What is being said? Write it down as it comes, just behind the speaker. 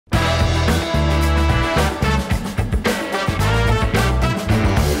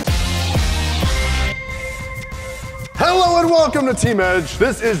Welcome to Team Edge.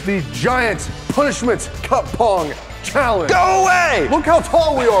 This is the giant punishment cup pong challenge. Go away! Look how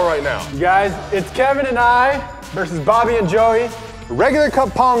tall we are right now. You guys, it's Kevin and I versus Bobby and Joey. Regular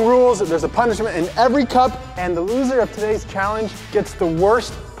cup pong rules, there's a punishment in every cup, and the loser of today's challenge gets the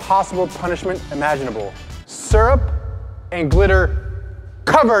worst possible punishment imaginable. Syrup and glitter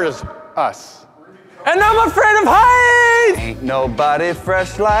covers us. And I'm afraid of heights! Ain't nobody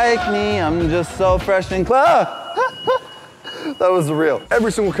fresh like me, I'm just so fresh and clean. That was real.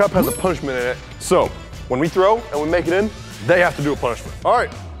 Every single cup has a punishment in it. So, when we throw and we make it in, they have to do a punishment. All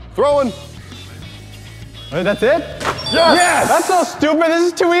right, throwing. Wait, that's it? Yes! Yes! That's so stupid,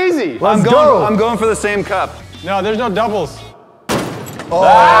 this is too easy. I'm going for the same cup. No, there's no doubles. Oh.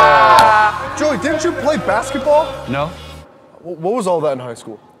 Ah! Joey, didn't you play basketball? No. What was all that in high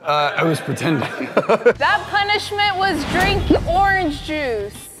school? I was pretending. That punishment was drink orange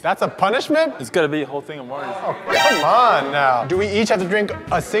juice. That's a punishment? It's gotta be a whole thing of orange. Oh, come on now. Do we each have to drink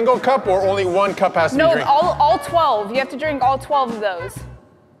a single cup or only one cup has to be drank? No, all 12. You have to drink all 12 of those.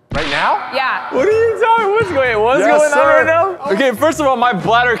 Right now? Yeah. What are you talking? What's going on right now? Okay, first of all, my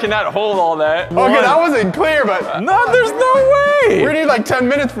bladder cannot hold all that. Okay, that wasn't clear, but no, there's no way. We're gonna need like 10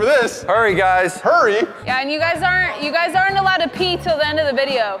 minutes for this. Hurry, guys. Hurry. Yeah, and you guys aren't allowed to pee till the end of the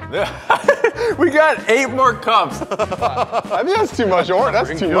video. We got 8 more cups. I think that's too much orange.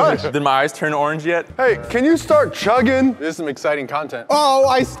 That's too much. Did my eyes turn orange yet? Hey, can you start chugging? This is some exciting content. Oh,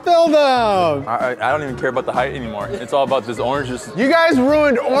 I spilled them. I don't even care about the height anymore. It's all about this orange juice. You guys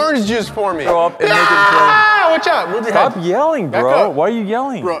ruined orange juice for me. Grow up and make it Watch out. Move your Stop head. yelling, bro. Why are you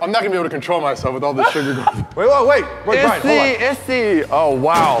yelling? Bro, I'm not gonna be able to control myself with all this sugar going. Wait, Brian, hold on. Issy. Oh,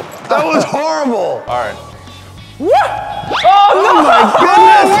 wow. That was horrible. All right. What? Oh my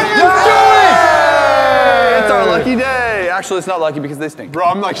goodness! It's our lucky day. Actually, it's not lucky because they stink. Bro,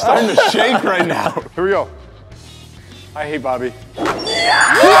 I'm like starting to shake right now. Here we go. I hate Bobby. What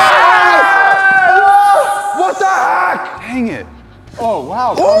the heck? Dang it. Oh,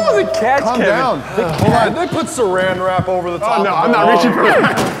 wow. Oh, the catch, Calm Kevin. down. Hold on. They put saran wrap over the top. Oh, no, of I'm it. not reaching for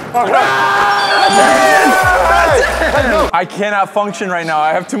that. I cannot function right now.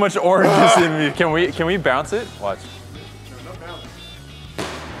 I have too much orange juice in me. Can we bounce it? Watch.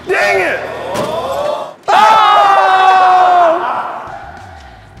 Dang it! Oh!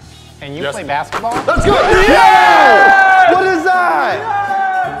 And you play basketball? Let's go! Yeah! What is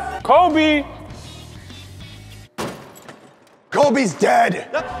that? Kobe! Kobe's dead.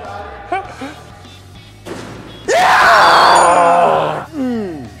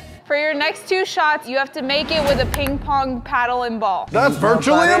 For your next 2 shots, you have to make it with a ping pong paddle and ball. That's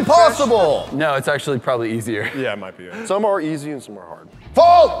virtually impossible. No, it's actually probably easier. Yeah, it might be. Some are easy and some are hard.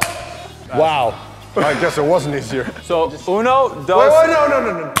 Fall! Wow. I guess it wasn't easier. So, uno, dos. Wait,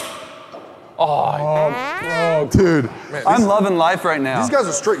 no. Oh, Dude. Man, I'm loving life right now. these guys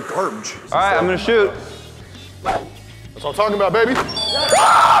are straight garbage. All right, I'm gonna shoot. That's what I'm talking about, baby. Put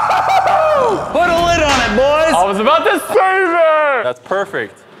a lid on it, boys. I was about to save it! That's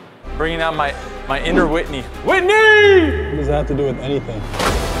perfect. Bringing out my inner Whitney. Whitney! What does that have to do with anything?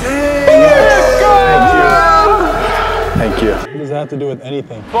 Thank you. What does that have to do with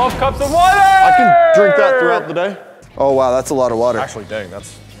anything? 12 cups of water! I can drink that throughout the day. Oh wow, that's a lot of water. Actually, dang,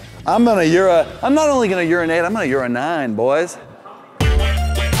 that's... I'm not only gonna urinate, I'm gonna urinine, boys.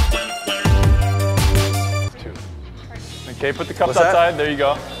 Okay, put the cups outside. There you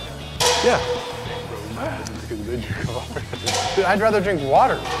go. Yeah. Dude, I'd rather drink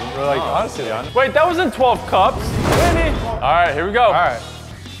water. Like, honestly. Wait, that wasn't 12 cups. Whitney. All right, here we go. All right.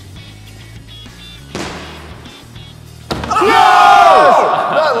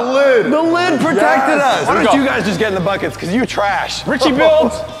 That lid. The lid protected us. Why don't you guys just get in the buckets? Because you trash. Richie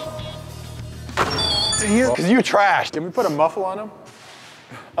builds. Because you trash. Can we put a muffle on him?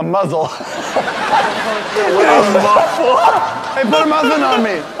 A muzzle. Hey, put a muffin on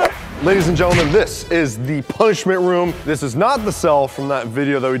me. Ladies and gentlemen, this is the punishment room. This is not the cell from that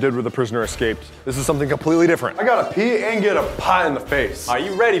video that we did where the prisoner escaped. This is something completely different. I gotta pee and get a pie in the face. Are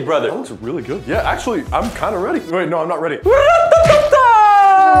you ready, brother? That looks really good. Yeah, actually, I'm kind of ready. Wait, no, I'm not ready.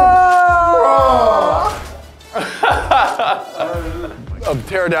 A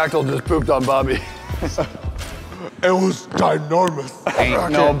pterodactyl just pooped on Bobby. It was ginormous.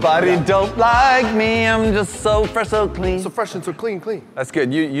 Ain't nobody dope like me, I'm just so fresh, so clean. So fresh and so clean. That's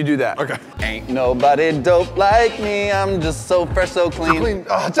good, you do that. Okay. Ain't nobody dope like me, I'm just so fresh, so clean. Clean.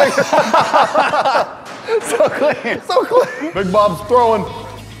 Oh, take it. So clean. So clean. Big Bob's throwing.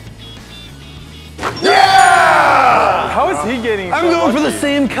 Yeah! How is he getting I'm going for the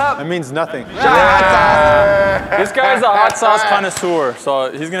same cup. That means nothing. This guy's a hot sauce connoisseur, so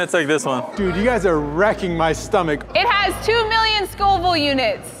he's gonna take this one. Dude, you guys are wrecking my stomach. It has 2 million Scoville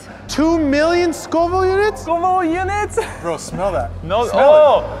units. 2 million Scoville units? Scoville units? Bro, smell that. No,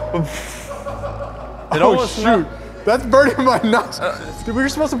 Smell it. It Oh, almost shoot. That's burning my nuts. Dude, we were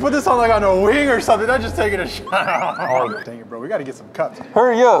supposed to put this on like on a wing or something, not just taking a shot. Oh, dang it, bro. We gotta get some cups.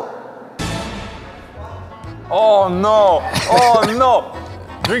 Hurry up. Oh no. Oh no.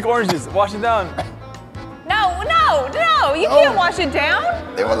 Drink oranges. Wash it down. No, no, no. You can't wash it down.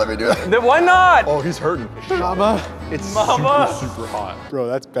 They won't let me do it. Then why not? Oh, he's hurting. Mama, it's Mama. Super hot. bro,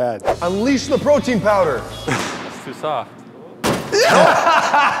 that's bad. Unleash the protein powder. It's too soft.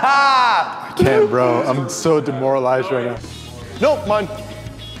 I can't, bro. I'm so demoralized right now. Nope, mine.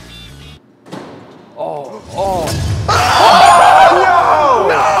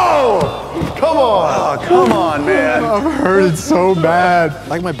 No! Come on. Oh, come on, man. I'm hurting so bad.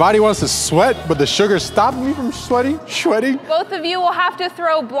 Like my body wants to sweat, but the sugar stopped me from sweating. Both of you will have to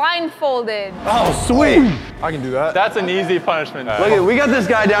throw blindfolded. Oh, sweet. I can do that. That's an easy punishment. Look at, we got this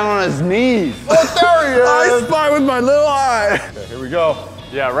guy down on his knees. Oh, there he is. I spy with my little eye. Okay, here we go.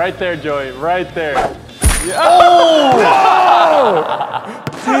 Yeah, right there, Joey. Right there.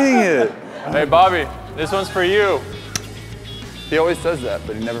 Dang it. Hey, Bobby, this one's for you. He always says that,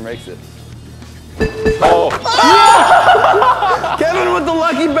 but he never makes it. Oh. Kevin with the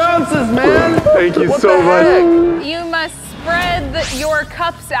lucky bounces, man. Thank you What so the much. heck? You must spread your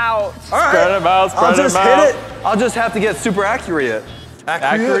cups out. All right. Spread 'em out, I'll spread 'em just out. hit it. I'll just have to get super accurate.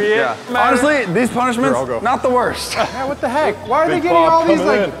 Accurate? Yeah. Honestly, these punishments, I'll go. not the worst. Man, what the heck? Why are they Big getting Bob all these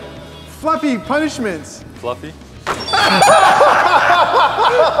coming like in. fluffy punishments? Fluffy.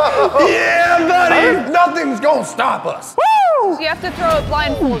 Yeah, buddy. Nothing's gonna stop us. So you have to throw it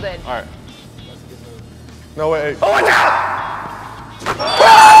blindfolded. All right. No way. Oh, watch out!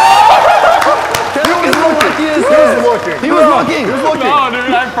 Kevin was looking. He was looking. He was looking. No,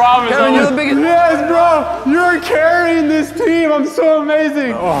 dude, I promise. Kevin, you're the biggest. Yes, bro. You're carrying this team. I'm so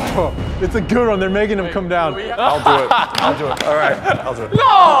amazing. Oh, it's a good one. They're making him come down. I'll do it. I'll do it. All right. I'll do it.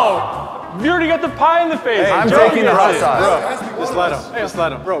 No! You already got the pie in the face. I'm Joey taking the gets hot it. sauce. Just let him. Just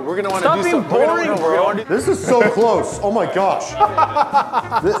let him. Bro, we're gonna want to Stop do being something. We're boring, gonna- bro. This is so close. Oh my gosh.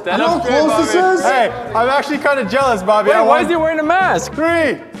 You Stand know how up straight, close this Bobby. is? Hey, I'm actually kind of jealous, Bobby. Wait, I why want is he wearing a mask?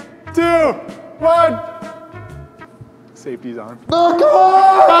 3, 2, 1. Safety's on. No, come on!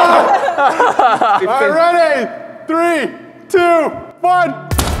 All right, ready? 3, 2, 1.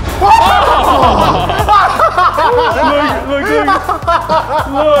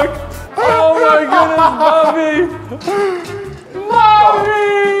 Look. Oh my goodness, Bobby. Bobby!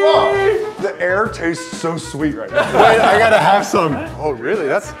 The air tastes so sweet right now. Wait, I gotta have some. Oh, really?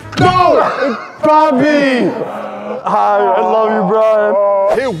 That's. No! Bobby! Hi, I love you, Brian.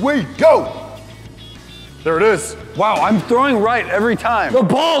 Here we go. There it is. Wow, I'm throwing right every time. The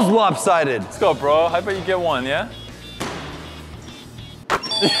ball's lopsided. Let's go, bro. How about you get one, yeah?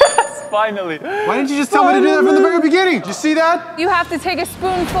 Yes, finally. Why didn't you just tell me to do that from the very beginning? Did you see that? You have to take a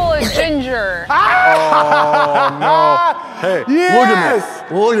spoonful of ginger. Oh, no. Hey, Yes!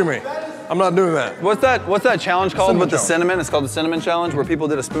 look at me. I'm not doing that. What's that challenge called Cinnamon with the challenge. cinnamon? It's called the cinnamon challenge, where people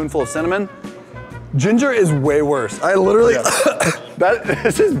did a spoonful of cinnamon. Ginger is way worse. I literally,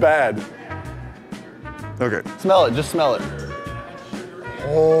 this is bad. Okay. Smell it, just smell it.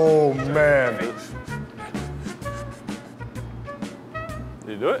 Oh, man.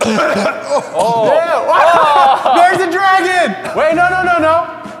 Did you do it? There's a dragon! Wait, no.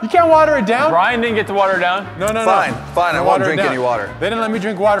 You can't water it down. Brian didn't get to water it down. No. Fine, I won't Water it drink down. any water. They didn't let me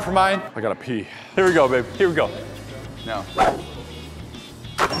drink water for mine. I gotta pee. Here we go, babe. Here we go. No.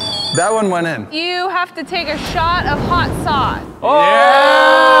 That one went in. You have to take a shot of hot sauce. Oh!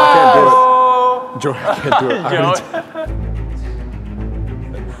 Joey, I can't do it.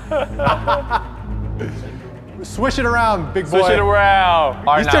 Joey. Swish it around, big boy. Switch it around. All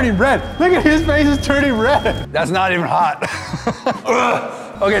right, He's now. turning red. Look at his face is turning red. That's not even hot.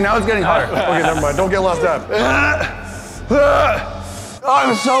 Okay, now it's getting hotter. Okay, never mind. Don't get last dab. Oh,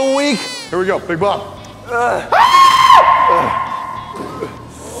 I'm so weak. Here we go. Big Bob.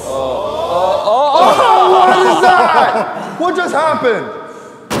 What just happened?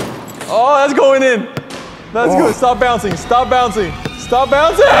 Oh, that's going in. That's good. Stop bouncing. Stop bouncing. Stop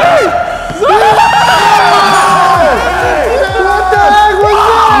bouncing. What the heck was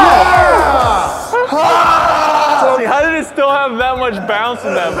that? How did it still have that much bounce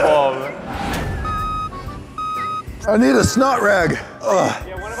in that ball? I need a snot rag.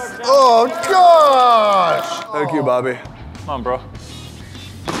 Oh, gosh. Thank you, Bobby. Come on, bro.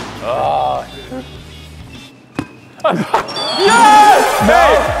 Hey,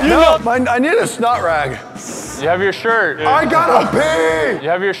 no. I need a snot rag. You have your shirt. I gotta pee! You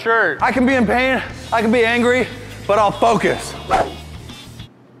have your shirt. I can be in pain, I can be angry, but I'll focus.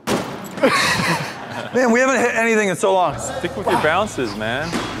 Man, we haven't hit anything in so long. Stick with your bounces, man.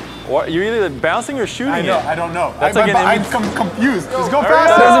 What, you're either bouncing or shooting I know, it. I don't know. That's like I'm confused. Just go Hurry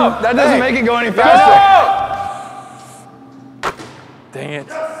faster. up. That doesn't make it go any faster. Dang it.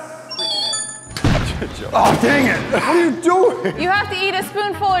 Oh, dang it. What are you doing? You have to eat a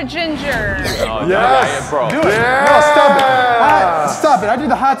spoonful of ginger. Oh, Yes. bro. Do it. No, stop it. Stop it. I do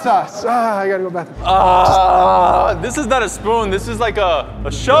the hot sauce. I gotta go bathroom. This is not a spoon. This is like a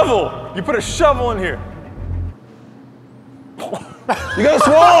shovel. You put a shovel in here. You gotta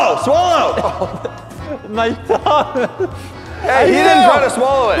swallow, swallow. My tongue. Hey, he didn't try to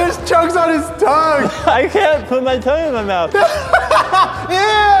swallow it. There's chunks on his tongue. I can't put my tongue in my mouth.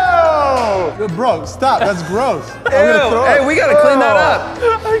 Ew! Bro, stop. That's gross. Ew. Hey, we gotta clean that up.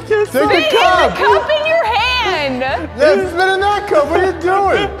 I can't Take Spit the it in cup. the cup in your hand. Yeah, spit in that cup. What are you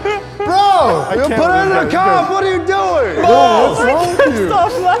doing? Bro! You put it in the cup. What are you doing? What's wrong with you?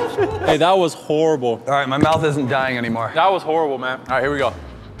 Stop laughing. Hey, that was horrible. All right, my mouth isn't dying anymore. That was horrible, man. All right, here we go.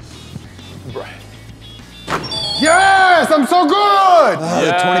 Yes! I'm so good!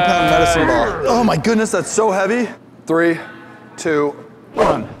 The 20-pound medicine ball. Oh my goodness, that's so heavy. 3, 2,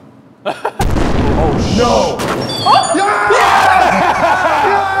 1. No!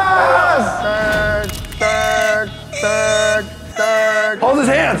 Hold his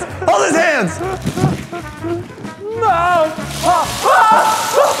hands. Hold his hands. No.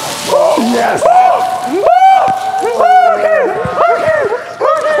 Yes.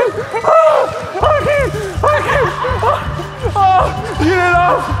 Get it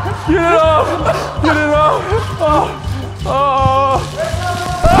off! Get it off! Get it off!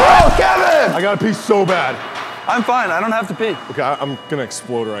 Oh, Kevin! I gotta pee so bad. I'm fine. I don't have to pee. Okay, I'm gonna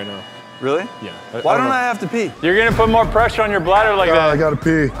explode right now. Really? Yeah. Why don't I have to pee? You're gonna put more pressure on your bladder like I that. gotta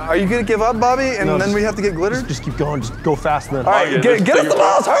pee. Are you gonna give up, Bobby? And No, then just- we have to get glitter? Just keep going. Just go fast then. All right, Okay, get us the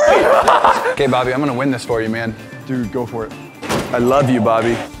balls. Hurry! Okay, Bobby, I'm gonna win this for you, man. Dude, go for it. I love you,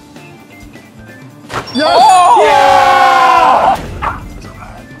 Bobby. Yes! Oh, yeah!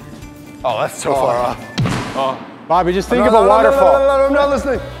 Oh, that's so far off. Bobby, just think of a waterfall. No, I'm not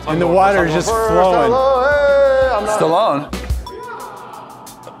listening. And the water is just flowing. Hey, I'm not. Still on.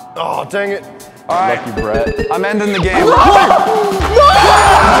 Oh, dang it. All right, Lucky Brett. I'm ending the game. Let's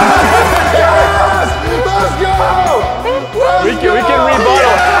go! We can rebuttal.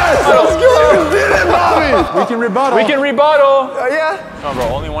 Yes! Let's go! We did it, Bobby! We can rebuttal. We can rebuttal. Yeah? No, bro,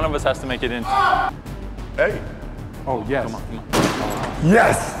 only one of us has to make it in. Hey. Oh, yes.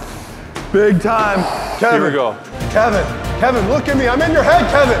 Yes. Big time. Kevin. Here we go. Kevin, look at me. I'm in your head,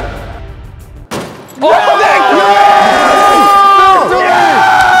 Kevin.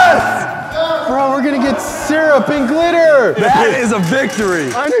 Bro, we're gonna get syrup and glitter. That is a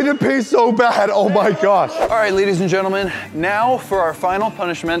victory. I need to pee so bad. Oh my gosh. All right, ladies and gentlemen, now for our final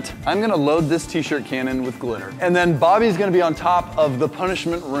punishment, I'm gonna load this t-shirt cannon with glitter. And then Bobby's gonna be on top of the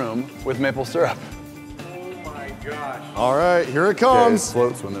punishment room with maple syrup. All right, here it It comes.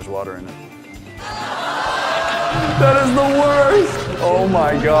 floats when there's water in it. That is the worst. Oh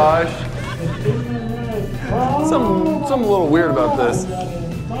my gosh. Something a little weird about this.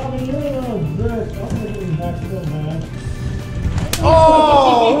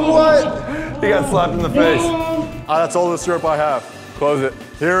 Oh, what? He got slapped in the face. That's all the syrup I have. Close it.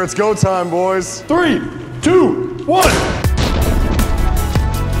 Here, it's go time, boys. 3, 2, 1.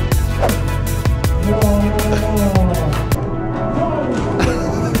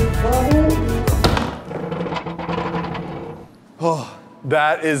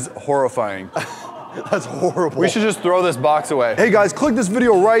 That is horrifying. That's horrible. We should just throw this box away. Hey guys, click this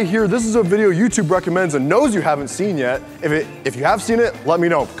video right here. This is a video YouTube recommends and knows you haven't seen yet. If you have seen it, let me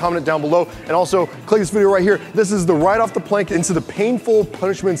know. Comment it down below. And also, click this video right here. This is the right off the plank into the painful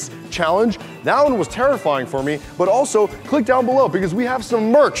punishments challenge. That one was terrifying for me, but also click down below because we have some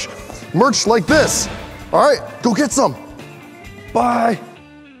merch. Merch like this. All right, go get some. Bye.